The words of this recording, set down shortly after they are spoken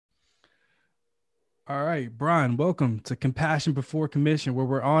All right, Brian, welcome to Compassion Before Commission, where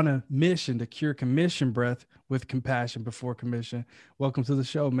we're on a mission to cure commission breath with compassion before commission. Welcome to the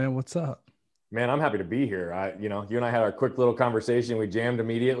show, man. What's up? Man, I'm happy to be here. You and I had our quick little conversation. We jammed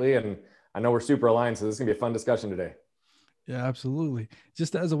immediately, and I know we're super aligned, so this is gonna be a fun discussion today. Yeah, absolutely.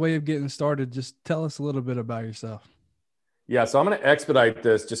 Just as a way of getting started, just tell us a little bit about yourself. Yeah, so I'm gonna expedite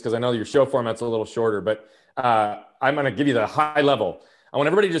this just because I know your show format's a little shorter, but I'm gonna give you the high level. I want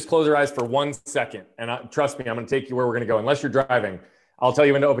everybody to just close their eyes for 1 second, and trust me, I'm gonna take you where we're gonna go. Unless you're driving, I'll tell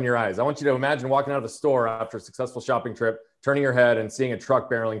you when to open your eyes. I want you to imagine walking out of a store after a successful shopping trip, turning your head and seeing a truck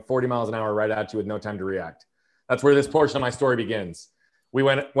barreling 40 miles an hour right at you with no time to react. That's where this portion of my story begins. We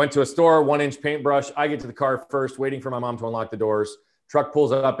went to a store, 1 inch paintbrush. I get to the car first, waiting for my mom to unlock the doors. Truck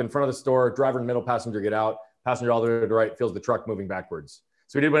pulls up in front of the store. Driver and middle passenger get out. Passenger all the way to the right feels the truck moving backwards.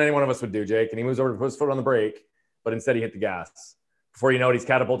 So he did what any one of us would do, Jake, and he moves over to put his foot on the brake, but instead he hit the gas. Before you know it, he's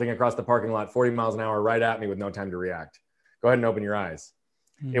catapulting across the parking lot, 40 miles an hour, right at me with no time to react. Go ahead and open your eyes.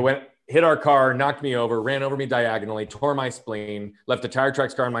 It hit our car, knocked me over, ran over me diagonally, tore my spleen, left a tire track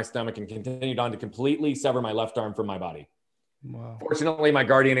scar on my stomach, and continued on to completely sever my left arm from my body. Wow. Fortunately, my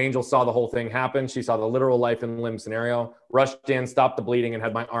guardian angel saw the whole thing happen. She saw the literal life and limb scenario, rushed in, stopped the bleeding, and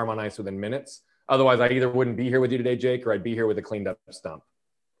had my arm on ice within minutes. Otherwise, I either wouldn't be here with you today, Jake, or I'd be here with a cleaned up stump.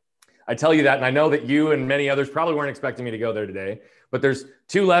 I tell you that, and I know that you and many others probably weren't expecting me to go there today, but there's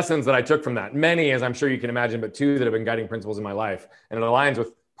two lessons that I took from that. Many, as I'm sure you can imagine, but two that have been guiding principles in my life. And it aligns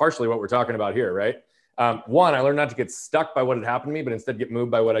with partially what we're talking about here, right? One, I learned not to get stuck by what had happened to me, but instead get moved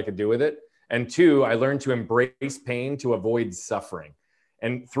by what I could do with it. And two, I learned to embrace pain to avoid suffering.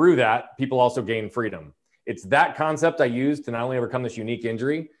 And through that, people also gain freedom. It's that concept I used to not only overcome this unique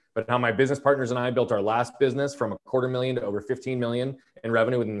injury, but how my business partners and I built our last business from $250,000 to over 15 million in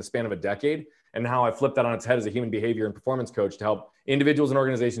revenue within the span of a decade. And how I flipped that on its head as a human behavior and performance coach to help individuals and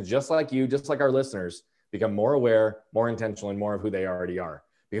organizations just like you, just like our listeners, become more aware, more intentional, and more of who they already are.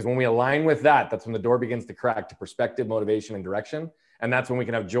 Because when we align with that, that's when the door begins to crack to perspective, motivation, and direction. And that's when we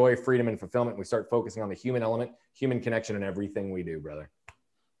can have joy, freedom, and fulfillment. We start focusing on the human element, human connection in everything we do, brother.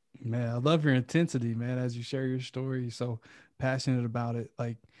 Man, I love your intensity, man, as you share your story. You're so passionate about it.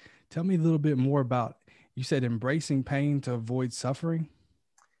 Like, tell me a little bit more about, you said embracing pain to avoid suffering.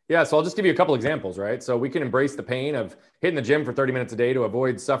 Yeah, so I'll just give you a couple examples, right? So we can embrace the pain of hitting the gym for 30 minutes a day to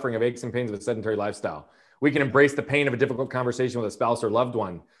avoid suffering of aches and pains of a sedentary lifestyle. We can embrace the pain of a difficult conversation with a spouse or loved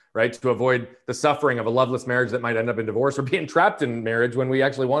one, right? To avoid the suffering of a loveless marriage that might end up in divorce or being trapped in marriage when we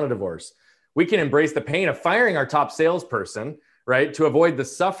actually want a divorce. We can embrace the pain of firing our top salesperson, right? To avoid the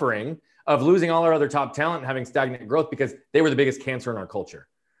suffering of losing all our other top talent and having stagnant growth because they were the biggest cancer in our culture.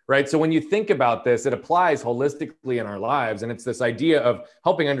 Right. So when you think about this, it applies holistically in our lives. And it's this idea of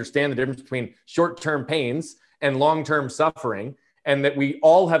helping understand the difference between short-term pains and long-term suffering, and that we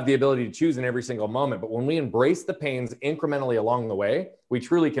all have the ability to choose in every single moment. But when we embrace the pains incrementally along the way, we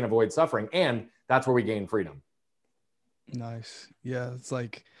truly can avoid suffering. And that's where we gain freedom. Nice. Yeah. It's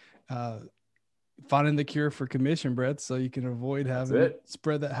like uh, finding the cure for commission breath so you can avoid That's having it.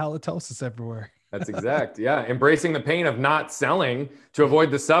 spread that halitosis everywhere. That's exact. Yeah. Embracing the pain of not selling to avoid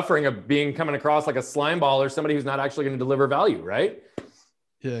the suffering of being coming across like a slime ball or somebody who's not actually going to deliver value. Right.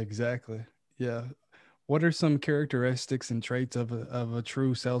 Yeah, exactly. Yeah. What are some characteristics and traits of a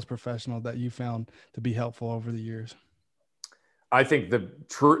true sales professional that you found to be helpful over the years? I think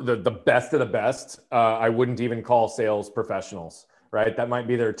the best of the best, I wouldn't even call sales professionals, right? That might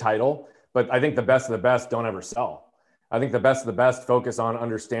be their title, but I think the best of the best don't ever sell. I think the best of the best focus on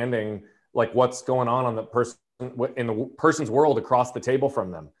understanding like what's going on the person in the person's world across the table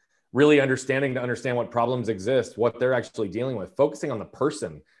from them, really understanding to understand what problems exist, what they're actually dealing with, focusing on the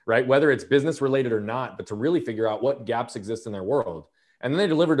person, right? Whether it's business related or not, but to really figure out what gaps exist in their world. And then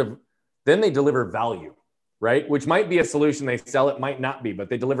they deliver value, right? Which might be a solution they sell, it might not be, but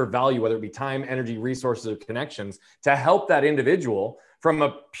they deliver value, whether it be time, energy, resources, or connections to help that individual from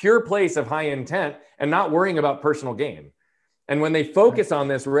a pure place of high intent and not worrying about personal gain. And when they focus on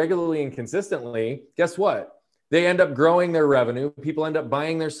this regularly and consistently, guess what? They end up growing their revenue. People end up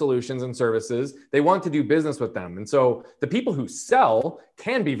buying their solutions and services. They want to do business with them. And so the people who sell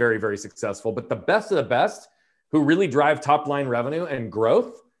can be very, very successful, but the best of the best who really drive top line revenue and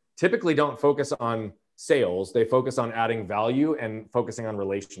growth typically don't focus on sales. They focus on adding value and focusing on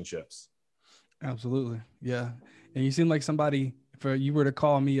relationships. Absolutely. Yeah. And you seem like somebody, if you were to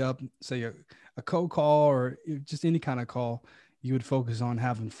call me up, say a cold call or just any kind of call, you would focus on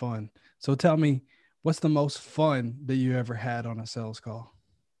having fun. So tell me, what's the most fun that you ever had on a sales call?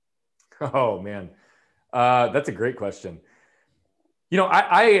 Oh, man. That's a great question.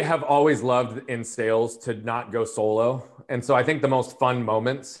 I have always loved in sales to not go solo And so I think the most fun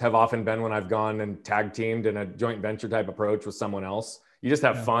moments have often been when I've gone and tag teamed in a joint venture type approach with someone else. You just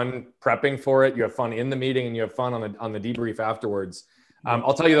have fun prepping for it. You have fun in the meeting and you have fun on the debrief afterwards.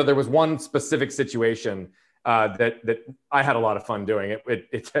 I'll tell you that there was one specific situation that I had a lot of fun doing.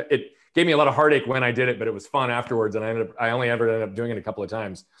 It gave me a lot of heartache when I did it, but it was fun afterwards. And I only ever ended up doing it a couple of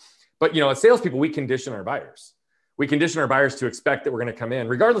times. But, as salespeople, we condition our buyers. We condition our buyers to expect that we're going to come in,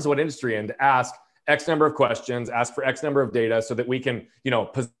 regardless of what industry, and to ask X number of questions, ask for X number of data so that we can,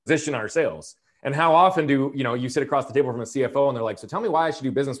 position our sales. And how often do, you sit across the table from a CFO and they're like, so tell me why I should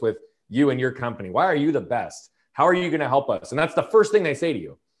do business with you and your company. Why are you the best? How are you going to help us? And that's the first thing they say to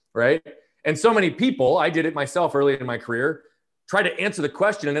you, right? And so many people, I did it myself early in my career, try to answer the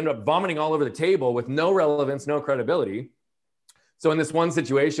question and end up vomiting all over the table with no relevance, no credibility. So in this one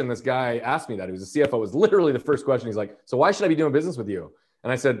situation, this guy asked me that. He was a CFO. It was literally the first question. He's like, so why should I be doing business with you?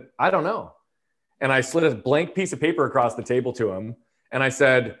 And I said, I don't know. And I slid a blank piece of paper across the table to him. And I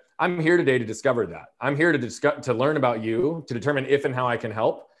said, I'm here today to discover that. I'm here to learn about you, to determine if and how I can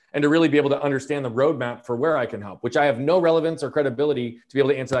help, and to really be able to understand the roadmap for where I can help, which I have no relevance or credibility to be able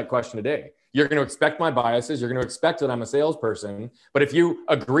to answer that question today. You're going to expect my biases. You're going to expect that I'm a salesperson. But if you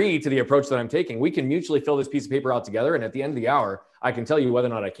agree to the approach that I'm taking, we can mutually fill this piece of paper out together. And at the end of the hour, I can tell you whether or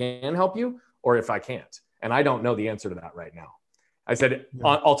not I can help you or if I can't. And I don't know the answer to that right now. I said,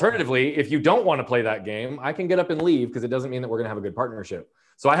 alternatively, if you don't want to play that game, I can get up and leave because it doesn't mean that we're going to have a good partnership.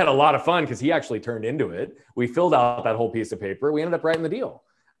 So I had a lot of fun because he actually turned into it. We filled out that whole piece of paper. We ended up writing the deal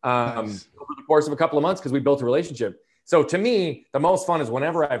over the course of a couple of months because we built a relationship. So to me, the most fun is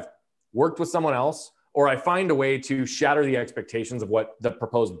whenever I've worked with someone else or I find a way to shatter the expectations of what the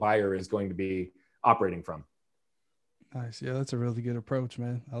proposed buyer is going to be operating from. Nice. Yeah, that's a really good approach,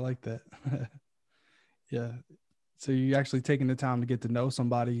 man. I like that. Yeah. So you actually taking the time to get to know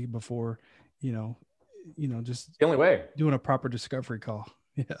somebody before, just the only way doing a proper discovery call.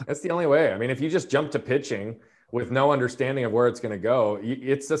 Yeah. That's the only way. I mean, if you just jump to pitching with no understanding of where it's going to go,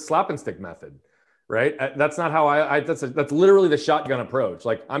 it's a slap and stick method, right? That's not how that's literally the shotgun approach.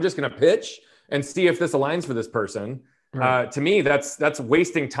 Like, I'm just going to pitch and see if this aligns for this person. Right. To me, that's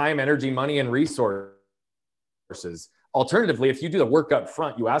wasting time, energy, money, and resources. Alternatively, if you do the work up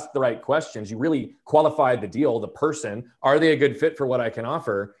front, you ask the right questions, you really qualify the deal, the person, are they a good fit for what I can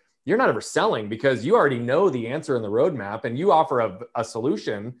offer? You're not ever selling because you already know the answer in the roadmap and you offer a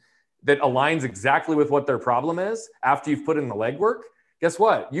solution that aligns exactly with what their problem is after you've put in the legwork. Guess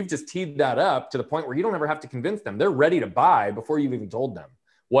what? You've just teed that up to the point where you don't ever have to convince them. They're ready to buy before you've even told them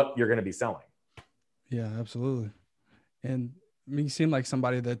what you're going to be selling. Yeah, absolutely. And you seem like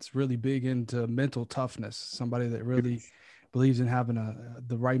somebody that's really big into mental toughness, somebody that really believes in having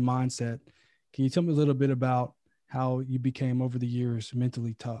the right mindset. Can you tell me a little bit about how you became over the years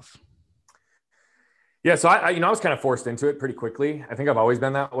mentally tough? Yeah. So I was kind of forced into it pretty quickly. I think I've always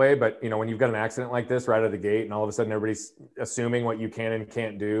been that way, but when you've got an accident like this right out of the gate and all of a sudden everybody's assuming what you can and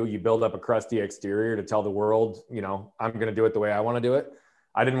can't do, you build up a crusty exterior to tell the world, I'm going to do it the way I want to do it.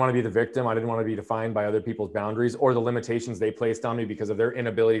 I didn't want to be the victim. I didn't want to be defined by other people's boundaries or the limitations they placed on me because of their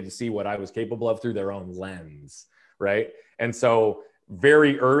inability to see what I was capable of through their own lens. Right. And so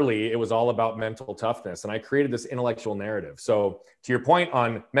very early, it was all about mental toughness. And I created this intellectual narrative. So to your point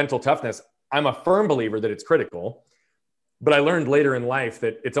on mental toughness, I'm a firm believer that it's critical, but I learned later in life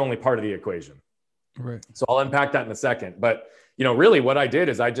that it's only part of the equation. Right. So I'll unpack that in a second. But, really what I did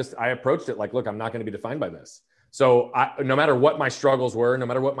is I approached it like, look, I'm not going to be defined by this. So no matter what my struggles were, no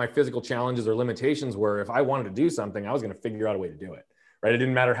matter what my physical challenges or limitations were, if I wanted to do something, I was going to figure out a way to do it. Right. It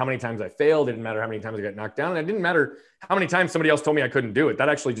didn't matter how many times I failed. It didn't matter how many times I got knocked down. And it didn't matter how many times somebody else told me I couldn't do it. That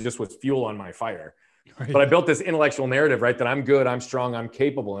actually just was fuel on my fire. Right. But I built this intellectual narrative, right? That I'm good, I'm strong, I'm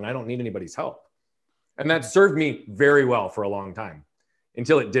capable, and I don't need anybody's help. And that served me very well for a long time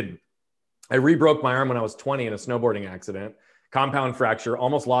until it didn't. I re-broke my arm when I was 20 in a snowboarding accident, compound fracture,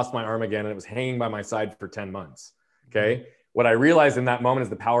 almost lost my arm again. And it was hanging by my side for 10 months. Okay. What I realized in that moment is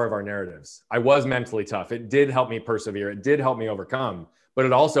the power of our narratives. I was mentally tough. It did help me persevere. It did help me overcome, but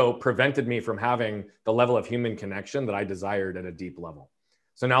it also prevented me from having the level of human connection that I desired at a deep level.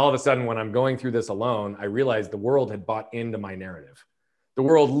 So now all of a sudden, when I'm going through this alone, I realized the world had bought into my narrative. The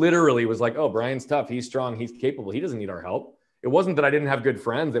world literally was like, oh, Brian's tough. He's strong. He's capable. He doesn't need our help. It wasn't that I didn't have good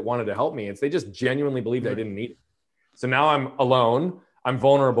friends that wanted to help me. It's they just genuinely believed I didn't need it. So now I'm alone. I'm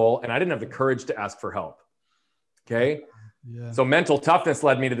vulnerable, and I didn't have the courage to ask for help. Okay. Yeah. So mental toughness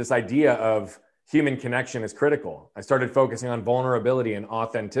led me to this idea of human connection is critical. I started focusing on vulnerability and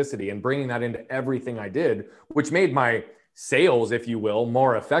authenticity and bringing that into everything I did, which made my sales, if you will,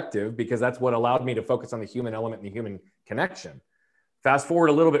 more effective because that's what allowed me to focus on the human element and the human connection. Fast forward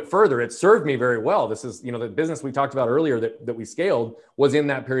a little bit further, it served me very well. This is, the business we talked about earlier that we scaled was in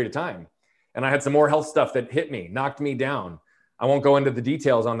that period of time. And I had some more health stuff that hit me, knocked me down. I won't go into the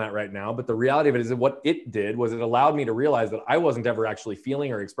details on that right now, but the reality of it is that what it did was it allowed me to realize that I wasn't ever actually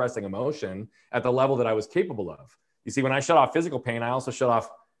feeling or expressing emotion at the level that I was capable of. You see, when I shut off physical pain, I also shut off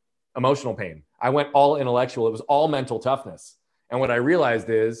emotional pain. I went all intellectual. It was all mental toughness. And what I realized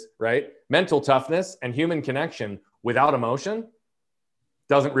is, right, mental toughness and human connection without emotion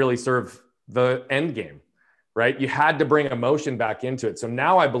doesn't really serve the end game, right? You had to bring emotion back into it. So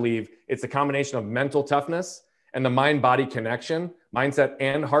now I believe it's a combination of mental toughness and the mind-body connection, mindset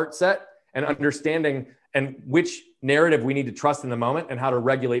and heart set, and understanding and which narrative we need to trust in the moment and how to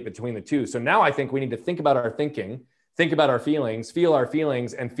regulate between the two. So now I think we need to think about our thinking, think about our feelings, feel our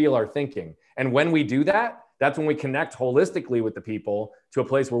feelings, and feel our thinking. And when we do that, that's when we connect holistically with the people to a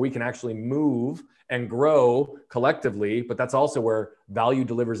place where we can actually move and grow collectively. But that's also where value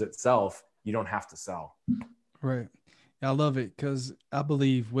delivers itself. You don't have to sell. Right. I love it because I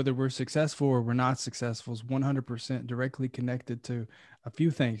believe whether we're successful or we're not successful is 100% directly connected to a few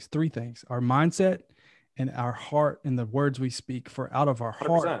things, three things: our mindset and our heart and the words we speak. For out of our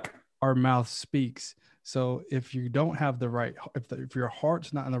heart, 100%. our mouth speaks. So if you don't have the right, if your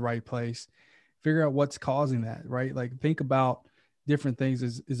heart's not in the right place, figure out what's causing that, right? Like think about different things.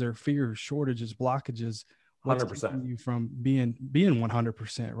 Is there fear, shortages, blockages? What's 100%. keeping you from being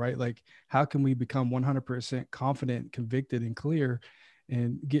 100%, right? Like how can we become 100% confident, convicted, and clear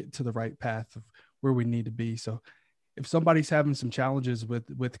and get to the right path of where we need to be? So if somebody's having some challenges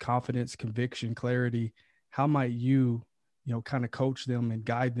with confidence, conviction, clarity, how might you kind of coach them and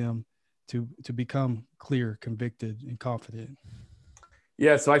guide them to become clear, convicted, and confident?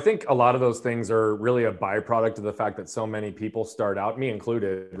 Yeah, so I think a lot of those things are really a byproduct of the fact that so many people start out, me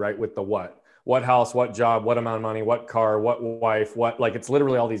included, right, with the what house, what job, what amount of money, what car, what wife, like it's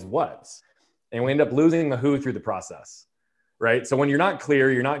literally all these whats. And we end up losing the who through the process, right? So when you're not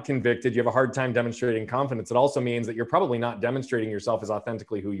clear, you're not convicted, you have a hard time demonstrating confidence. It also means that you're probably not demonstrating yourself as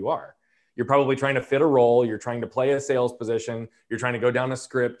authentically who you are. You're probably trying to fit a role. You're trying to play a sales position. You're trying to go down a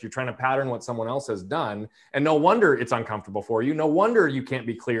script. You're trying to pattern what someone else has done. And no wonder it's uncomfortable for you. No wonder you can't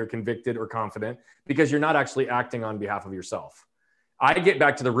be clear, convicted, or confident because you're not actually acting on behalf of yourself. I get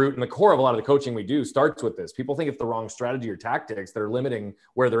back to the root and the core of a lot of the coaching we do starts with this. People think it's the wrong strategy or tactics that are limiting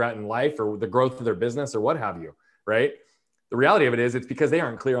where they're at in life or the growth of their business or what have you, right? The reality of it is it's because they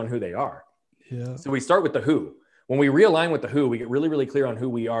aren't clear on who they are. Yeah. So we start with the who. When we realign with the who, we get really, really clear on who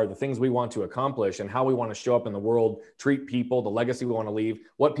we are, the things we want to accomplish, and how we want to show up in the world, treat people, the legacy we want to leave,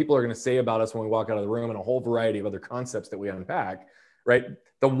 what people are going to say about us when we walk out of the room, and a whole variety of other concepts that we unpack, right?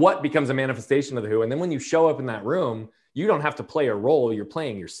 The what becomes a manifestation of the who. And then when you show up in that room, you don't have to play a role, you're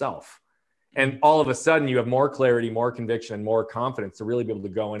playing yourself. And all of a sudden you have more clarity, more conviction, and more confidence to really be able to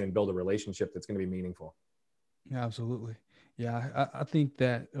go in and build a relationship that's going to be meaningful. Yeah, absolutely. Yeah. I think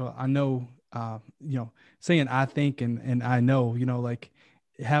that I know, saying I think and I know, like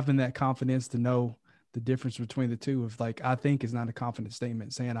having that confidence to know the difference between the two of like, I think is not a confident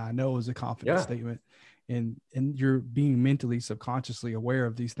statement. Saying I know is a confident statement. And you're being mentally, subconsciously aware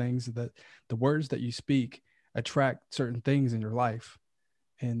of these things, that the words that you speak attract certain things in your life.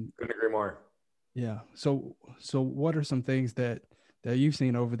 And couldn't agree more. Yeah. So what are some things that you've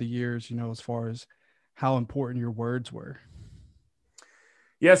seen over the years, as far as how important your words were?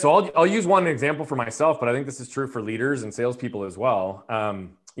 Yeah, so I'll use one example for myself, but I think this is true for leaders and salespeople as well.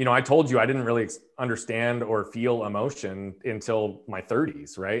 I told you I didn't really understand or feel emotion until my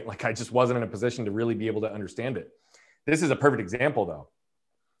 30s, right? Like I just wasn't in a position to really be able to understand it. This is a perfect example though.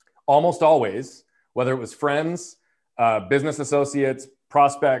 Almost always, whether it was friends, business associates,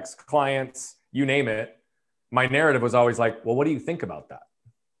 prospects, clients, you name it, my narrative was always like, well, what do you think about that?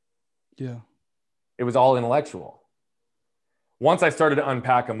 Yeah. It was all intellectual. Once I started to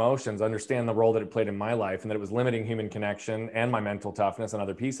unpack emotions, understand the role that it played in my life and that it was limiting human connection and my mental toughness and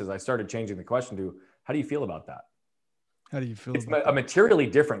other pieces, I started changing the question to, how do you feel about that? How do you feel? It's a materially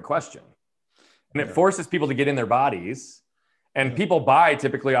different question. And it forces people to get in their bodies. And people buy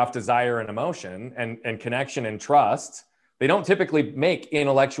typically off desire and emotion and connection and trust. They don't typically make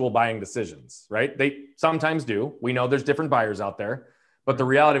intellectual buying decisions, right? They sometimes do. We know there's different buyers out there. But the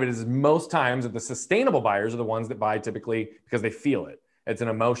reality of it is most times that the sustainable buyers are the ones that buy typically because they feel it. It's an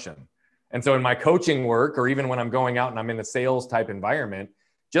emotion. And so in my coaching work, or even when I'm going out and I'm in a sales type environment,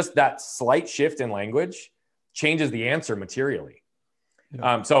 just that slight shift in language changes the answer materially.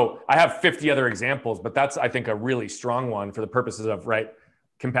 Yeah. So I have 50 other examples, but that's, I think, a really strong one for the purposes of, right,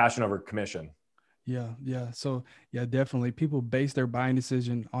 compassion over commission. Yeah. Yeah. So yeah, definitely. People base their buying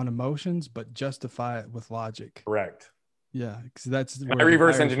decision on emotions, but justify it with logic. Correct. Yeah, because that's And I where the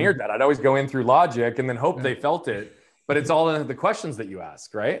reverse buyers engineered that. I'd always go in through logic and then hope Yeah. they felt it. But it's all in the questions that you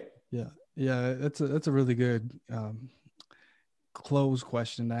ask, right? Yeah, yeah, that's a really good close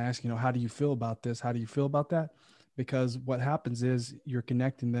question to ask. How do you feel about this? How do you feel about that? Because what happens is you're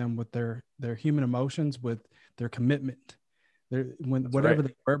connecting them with their human emotions, with their commitment. That's Whatever right.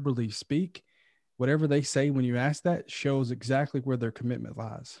 they verbally speak, whatever they say when you ask that shows exactly where their commitment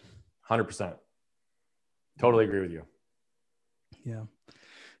lies. 100%. Totally agree with you. Yeah.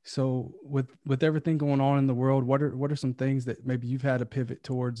 So with everything going on in the world, what are some things that maybe you've had to pivot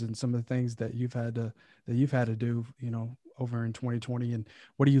towards, and some of the things that you've had to do, over in 2020, and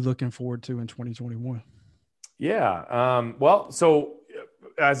what are you looking forward to in 2021? Yeah. Well, so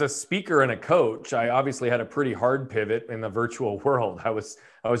as a speaker and a coach, I obviously had a pretty hard pivot in the virtual world. I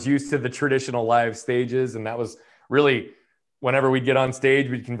was used to the traditional live stages, and that was really whenever we'd get on stage,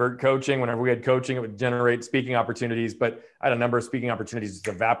 we'd convert coaching. Whenever we had coaching, it would generate speaking opportunities. But I had a number of speaking opportunities just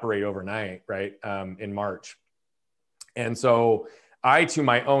evaporate overnight, right? In March. And so I, to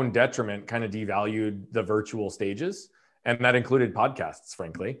my own detriment, kind of devalued the virtual stages. And that included podcasts,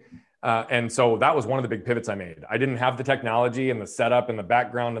 frankly. And so that was one of the big pivots I made. I didn't have the technology and the setup and the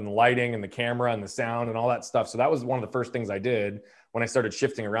background and the lighting and the camera and the sound and all that stuff. So that was one of the first things I did when I started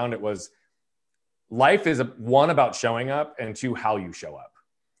shifting around. It was life is one about showing up, and two, how you show up.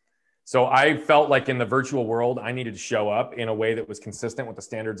 So I felt like in the virtual world, I needed to show up in a way that was consistent with the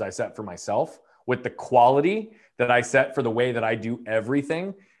standards I set for myself, with the quality that I set for the way that I do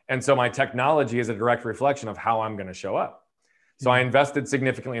everything. And so my technology is a direct reflection of how I'm going to show up. So I invested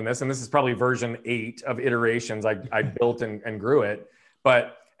significantly in this, and this is probably version 8 of iterations. I built and grew it,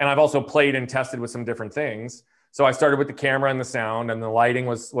 and I've also played and tested with some different things. So I started with the camera and the sound, and the lighting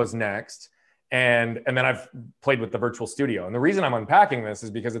was next. And then I've played with the virtual studio. And the reason I'm unpacking this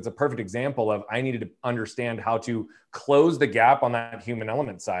is because it's a perfect example of I needed to understand how to close the gap on that human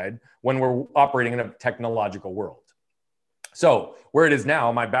element side when we're operating in a technological world. So where it is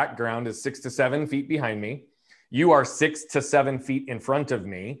now, my background is 6 to 7 feet behind me. You are 6 to 7 feet in front of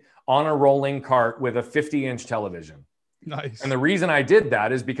me on a rolling cart with a 50-inch television. Nice. And the reason I did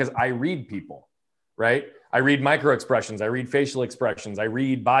that is because I read people, right? I read micro expressions. I read facial expressions. I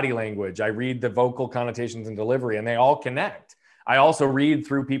read body language. I read the vocal connotations and delivery, and they all connect. I also read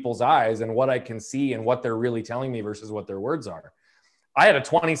through people's eyes and what I can see and what they're really telling me versus what their words are. I had a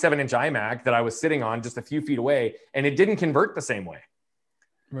 27-inch iMac that I was sitting on just a few feet away, and it didn't convert the same way.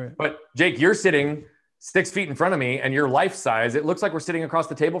 Right. But Jake, you're sitting 6 feet in front of me, and you're life size. It looks like we're sitting across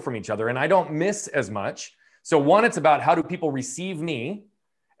the table from each other, and I don't miss as much. So one, it's about how do people receive me?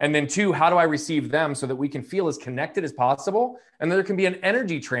 And then two, how do I receive them so that we can feel as connected as possible? And there can be an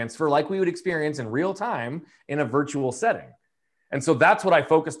energy transfer like we would experience in real time in a virtual setting. And so that's what I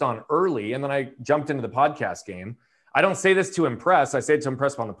focused on early. And then I jumped into the podcast game. I don't say this to impress. I say it to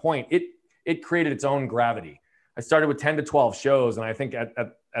impress upon the point. It created its own gravity. I started with 10 to 12 shows. And I think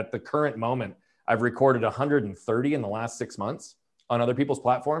at the current moment, I've recorded 130 in the last 6 months on other people's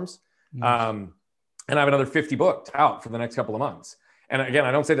platforms. Nice. And I have another 50 booked out for the next couple of months. And again,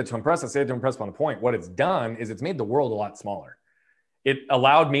 I don't say that to impress. I say it to impress upon the point. What it's done is it's made the world a lot smaller. It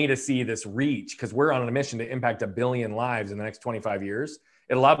allowed me to see this reach because we're on a mission to impact 1 billion lives in the next 25 years.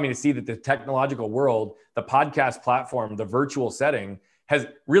 It allowed me to see that the technological world, the podcast platform, the virtual setting has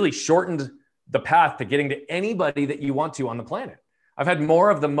really shortened the path to getting to anybody that you want to on the planet. I've had more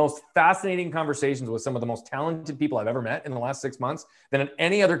of the most fascinating conversations with some of the most talented people I've ever met in the last 6 months than in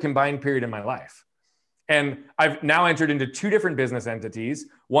any other combined period in my life. And I've now entered into 2 different business entities,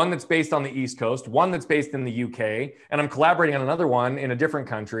 one that's based on the East Coast, one that's based in the UK, and I'm collaborating on another one in a different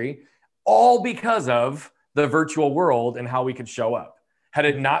country, all because of the virtual world and how we could show up. Had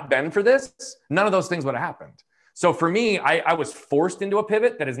it not been for this, none of those things would have happened. So for me, I was forced into a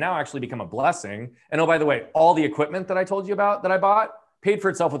pivot that has now actually become a blessing. And oh, by the way, all the equipment that I told you about that I bought paid for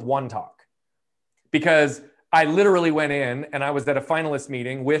itself with one talk. Because I literally went in and I was at a finalist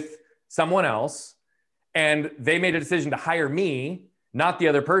meeting with someone else, and they made a decision to hire me, not the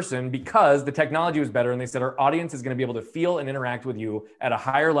other person, because the technology was better. And they said, our audience is going to be able to feel and interact with you at a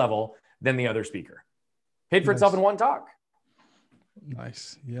higher level than the other speaker. Paid for itself in one talk.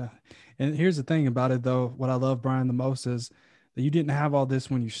 Nice. Yeah. And here's the thing about it, though. What I love, Brian, the most is that you didn't have all this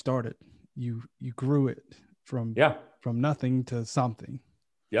when you started. You grew it from nothing to something.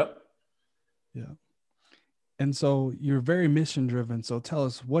 Yep. Yeah. And so you're very mission driven. So tell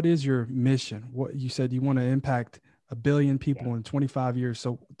us, what is your mission? What you said you want to impact 1 billion people in 25 years.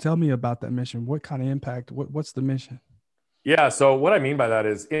 So tell me about that mission. What kind of impact? What's the mission? Yeah. So what I mean by that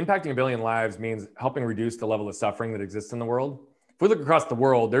is impacting 1 billion lives means helping reduce the level of suffering that exists in the world. If we look across the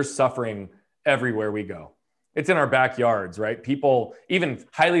world, there's suffering everywhere we go. It's in our backyards, right? People, even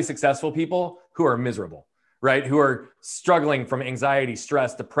highly successful people who are miserable, right? Who are struggling from anxiety,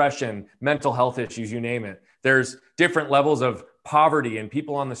 stress, depression, mental health issues, you name it. There's different levels of poverty and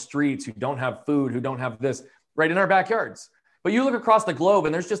people on the streets who don't have food, who don't have this, right in our backyards. But you look across the globe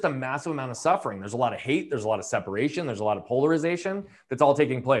and there's just a massive amount of suffering. There's a lot of hate, there's a lot of separation, there's a lot of polarization that's all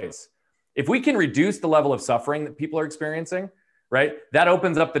taking place. If we can reduce the level of suffering that people are experiencing, right, that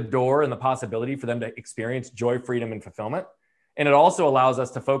opens up the door and the possibility for them to experience joy, freedom, and fulfillment. And it also allows us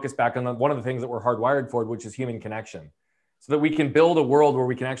to focus back on one of the things that we're hardwired for, which is human connection, so that we can build a world where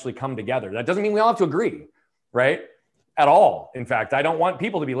we can actually come together. That doesn't mean we all have to agree, right? At all. In fact, I don't want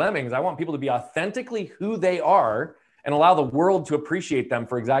people to be lemmings. I want people to be authentically who they are and allow the world to appreciate them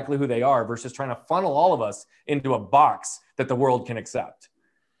for exactly who they are versus trying to funnel all of us into a box that the world can accept.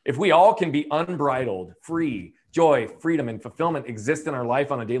 If we all can be unbridled, free, joy, freedom, and fulfillment exist in our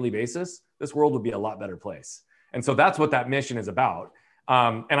life on a daily basis, this world would be a lot better place. And so that's what that mission is about.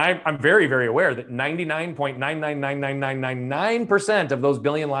 And I'm very, very aware that 99.9999999% of those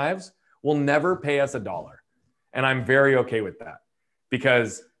billion lives will never pay us $1. And I'm very okay with that,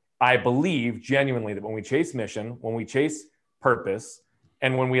 because I believe genuinely that when we chase mission, when we chase purpose,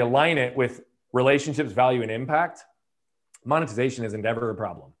 and when we align it with relationships, value, and impact, monetization isn't ever a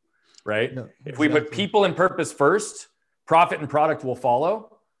problem, right? No, exactly. If we put people and purpose first, profit and product will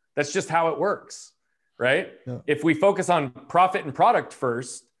follow. That's just how it works, right? Yeah. If we focus on profit and product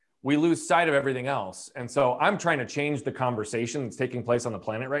first, we lose sight of everything else. And so I'm trying to change the conversation that's taking place on the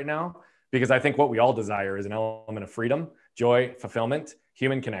planet right now, because I think what we all desire is an element of freedom, joy, fulfillment,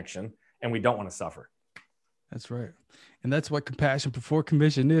 human connection, and we don't want to suffer. That's right. And that's what compassion before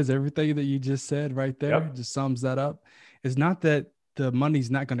commission is. Everything that you just said right there just sums that up. It's not that the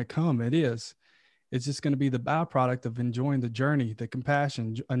money's not going to come. It is. It's just going to be the byproduct of enjoying the journey, the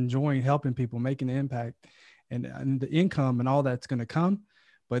compassion, enjoying helping people, making an impact, and the income and all that's going to come.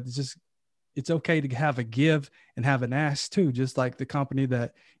 But it's okay to have a give and have an ask too. Just like the company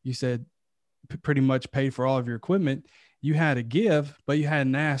that you said pretty much paid for all of your equipment, you had a give, but you had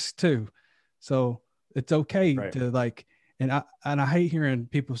an ask too. So it's okay to like, and I hate hearing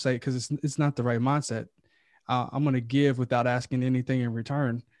people say, because it's not the right mindset. I'm going to give without asking anything in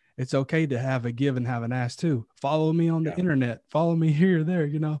return. It's okay to have a give and have an ask too. Follow me on the internet. Follow me here or there,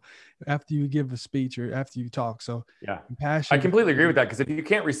 after you give a speech or after you talk. So compassion. I completely agree with that, because if you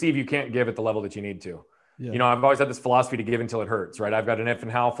can't receive, you can't give at the level that you need to. Yeah. I've always had this philosophy to give until it hurts, right? I've got an if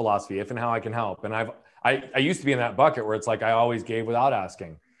and how philosophy, if and how I can help. And I used to be in that bucket where it's like, I always gave without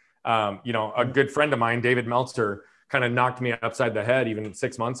asking. A good friend of mine, David Meltzer, kind of knocked me upside the head even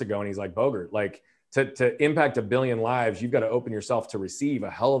 6 months ago. And he's like, Bogert, like to impact 1 billion lives, you've got to open yourself to receive a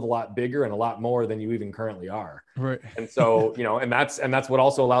hell of a lot bigger and a lot more than you even currently are. Right. And so, and that's what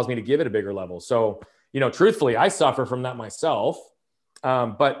also allows me to give at a bigger level. So, truthfully, I suffer from that myself.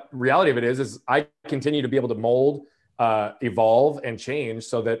 But reality of it is I continue to be able to mold, evolve, and change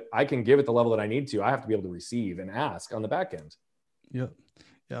so that I can give at the level that I need to. I have to be able to receive and ask on the back end. Yep.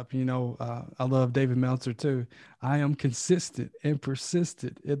 I love David Meltzer too. I am consistent and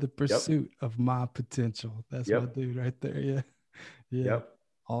persistent in the pursuit of my potential. That's my dude right there. Yeah. Yep.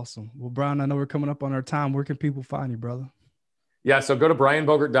 Awesome. Well, Brian, I know we're coming up on our time. Where can people find you, brother? Yeah. So go to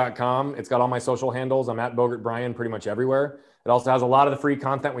brianbogert.com. It's got all my social handles. I'm at Bogert Brian pretty much everywhere. It also has a lot of the free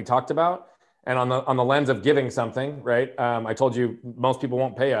content we talked about. And on the lens of giving something, right? I told you most people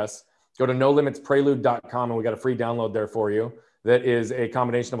won't pay us. Go to nolimitsprelude.com and we got a free download there for you. That is a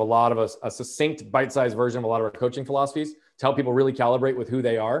combination of a lot of a succinct bite-sized version of a lot of our coaching philosophies to help people really calibrate with who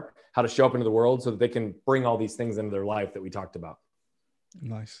they are, how to show up into the world so that they can bring all these things into their life that we talked about.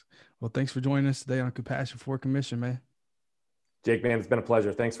 Nice. Well, thanks for joining us today on Compassion for Commission, man. Jake, man, it's been a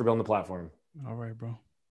pleasure. Thanks for building the platform. All right, bro.